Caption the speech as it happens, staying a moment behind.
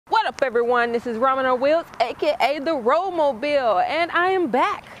up, everyone? This is Ramen On Wheels, aka the Roadmobile, and I am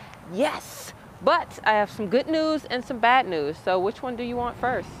back. Yes, but I have some good news and some bad news. So which one do you want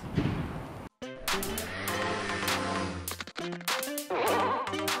first?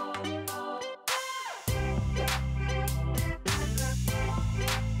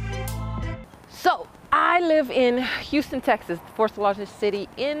 So I live in Houston, Texas, the fourth largest city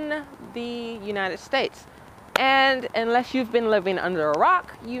in the United States. And unless you've been living under a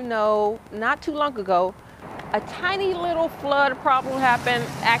rock, you know, not too long ago, a tiny little flood problem happened.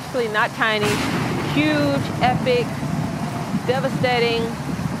 Actually, not tiny, huge, epic, devastating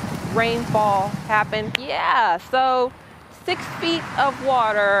rainfall happened. Yeah, so 6 feet of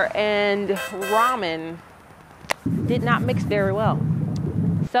water and ramen did not mix very well.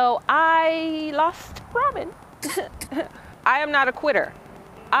 So I lost ramen. I am not a quitter.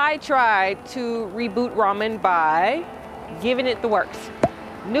 I tried to reboot ramen by giving it the works.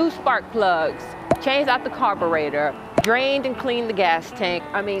 New spark plugs, changed out the carburetor, drained and cleaned the gas tank.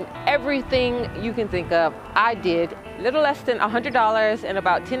 I mean, everything you can think of, I did. Little less than $100 and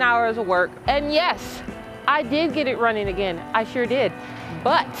about 10 hours of work. And yes, I did get it running again. I sure did.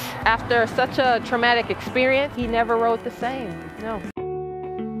 But after such a traumatic experience, he never rode the same, no.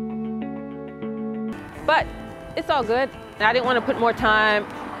 But it's all good. And I didn't want to put more time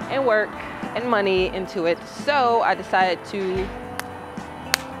and work and money into it. So I decided to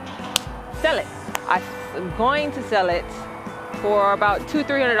sell it. I'm going to sell it for about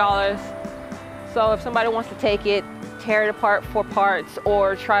 $200–300. So if somebody wants to take it, tear it apart for parts,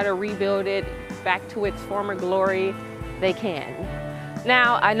 or try to rebuild it back to its former glory, they can.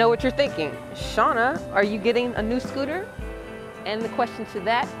 Now, I know what you're thinking. Shauna, are you getting a new scooter? And the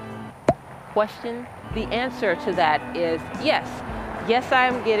answer to that is yes. Yes,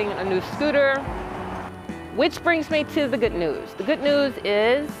 I'm getting a new scooter, which brings me to the good news. The good news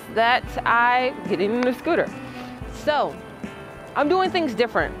is that I'm getting a new scooter. So I'm doing things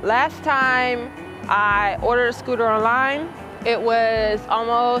different. Last time I ordered a scooter online, it was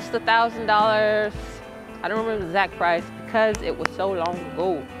almost $1,000. I don't remember the exact price because it was so long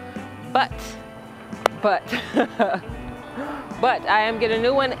ago. But I am getting a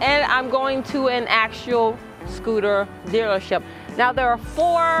new one, and I'm going to an actual scooter dealership. Now there are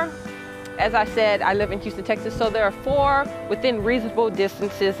 4, as I said, I live in Houston, Texas, so there are 4 within reasonable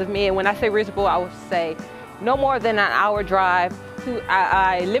distances of me. And when I say reasonable, I would say no more than an hour drive.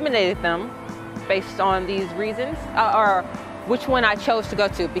 I eliminated them based on these reasons, or which one I chose to go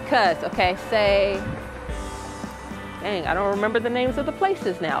to. Because, okay, say, dang, I don't remember the names of the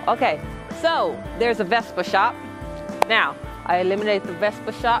places now. Okay, so there's a Vespa shop. Now, I eliminated the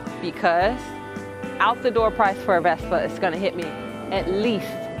Vespa shop because out the door price for a Vespa is gonna hit me at least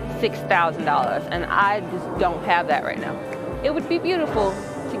 $6,000, and I just don't have that right now. It would be beautiful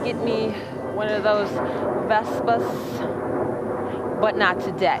to get me one of those Vespas, but not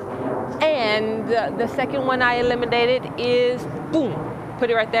today. And the second one I eliminated is, boom, put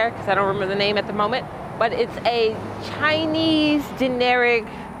it right there because I don't remember the name at the moment, but it's a Chinese generic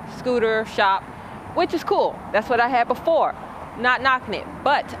scooter shop, which is cool. That's what I had before. Not knocking it,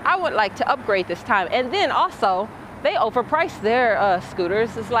 but I would like to upgrade this time. And then also, they overpriced their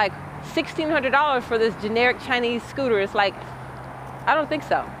scooters. It's like $1,600 for this generic Chinese scooter. It's like, I don't think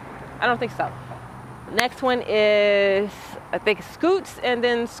so. I don't think so. Next one is, I think, Scoots and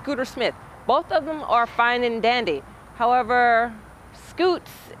then Scooter Smith. Both of them are fine and dandy. However,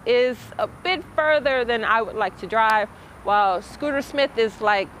 Scoots is a bit further than I would like to drive, while Scooter Smith is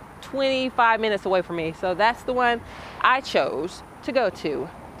like 25 minutes away from me. So that's the one I chose to go to.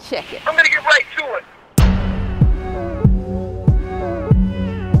 Check it. I'm gonna get right to it.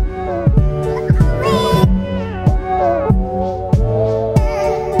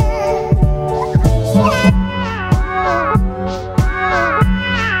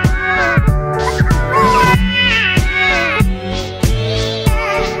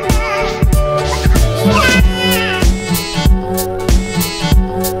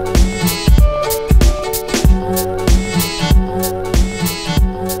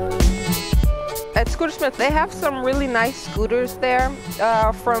 They have some really nice scooters there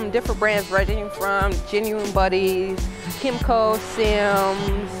from different brands, ranging from Genuine Buddies, Kimco,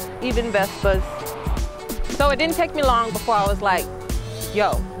 Sims, even Vespas. So it didn't take me long before I was like,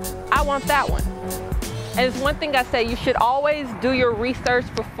 yo, I want that one. And it's one thing I say, you should always do your research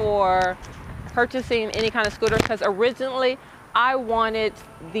before purchasing any kind of scooter, because originally I wanted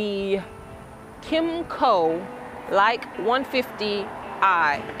the Kimco like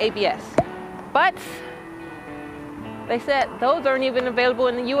 150i ABS. But they said those aren't even available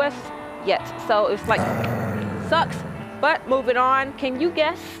in the US yet. So it's like, sucks. But moving on, can you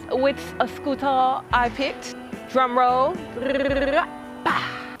guess which scooter I picked? Drum roll.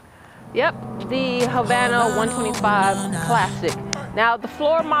 Yep, the Havana 125 Classic. Now the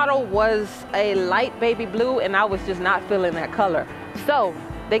floor model was a light baby blue and I was just not feeling that color. So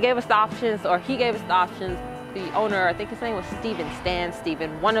they gave us the options, or he gave us the options. The owner, I think his name was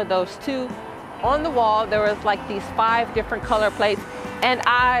Steven, one of those two. On the wall, there was like these 5 different color plates, and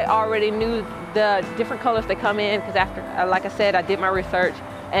I already knew the different colors that come in because after, like I said, I did my research,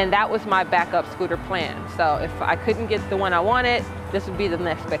 and that was my backup scooter plan. So if I couldn't get the one I wanted, this would be the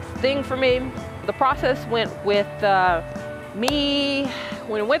next best thing for me. The process went with me,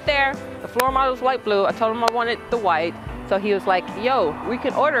 when I went there, the floor model was light blue. I told him I wanted the white. So he was like, yo, we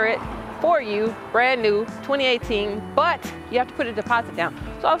can order it for you, brand new, 2018, but you have to put a deposit down.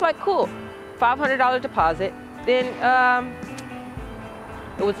 So I was like, cool, $500 deposit. Then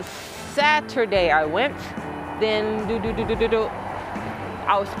it was a Saturday I went. Then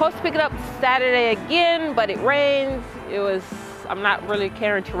I was supposed to pick it up Saturday again, but it rains. I'm not really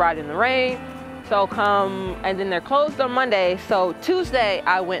caring to ride in the rain. So and then they're closed on Monday. So Tuesday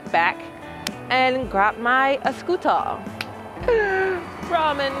I went back and grabbed my scooter.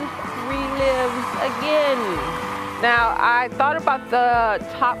 Ramen relives again. Now I thought about the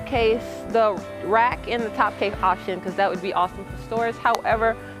top case, the rack and the top case option, because that would be awesome for stores.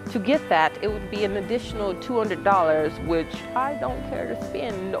 However, to get that, it would be an additional $200, which I don't care to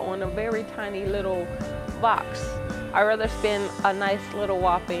spend on a very tiny little box. I'd rather spend a nice little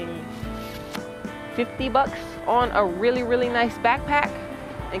whopping $50 on a really, really nice backpack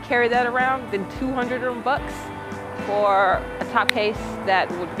and carry that around than $200 for a top case that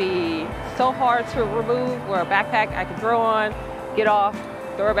would be so hard to remove, or a backpack I could throw on, get off,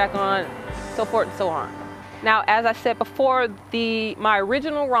 throw it back on, so forth and so on. Now, as I said before, my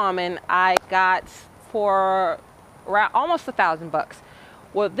original ramen I got for around almost $1,000.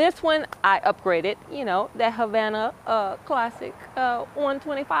 Well, this one I upgraded, you know, the Havana Classic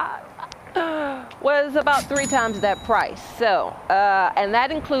 125 was about 3 times that price. So, and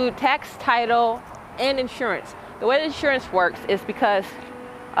that includes tax, title, and insurance. The way the insurance works is because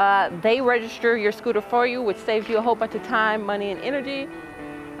they register your scooter for you, which saves you a whole bunch of time, money, and energy.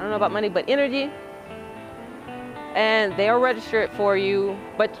 I don't know about money, but energy. And they'll register it for you,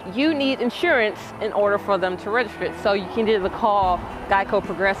 but you need insurance in order for them to register it. So you can either call Geico,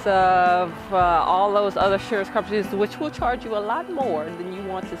 Progressive, all those other insurance companies, which will charge you a lot more than you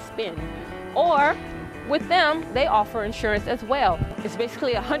want to spend. Or with them, they offer insurance as well. It's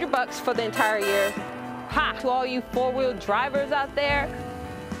basically $100 for the entire year. Ha! To all you 4-wheel drivers out there,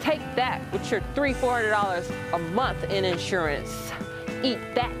 take that with your $300-400 a month in insurance. Eat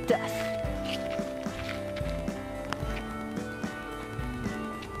that dust.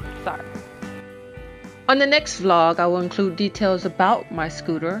 Sorry. On the next vlog, I will include details about my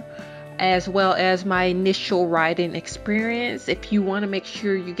scooter, as well as my initial riding experience. If you want to make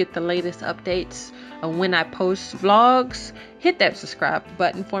sure you get the latest updates when I post vlogs, hit that subscribe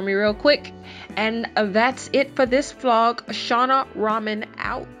button for me real quick. And that's it for this vlog. Shauna Ramen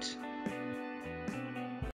out.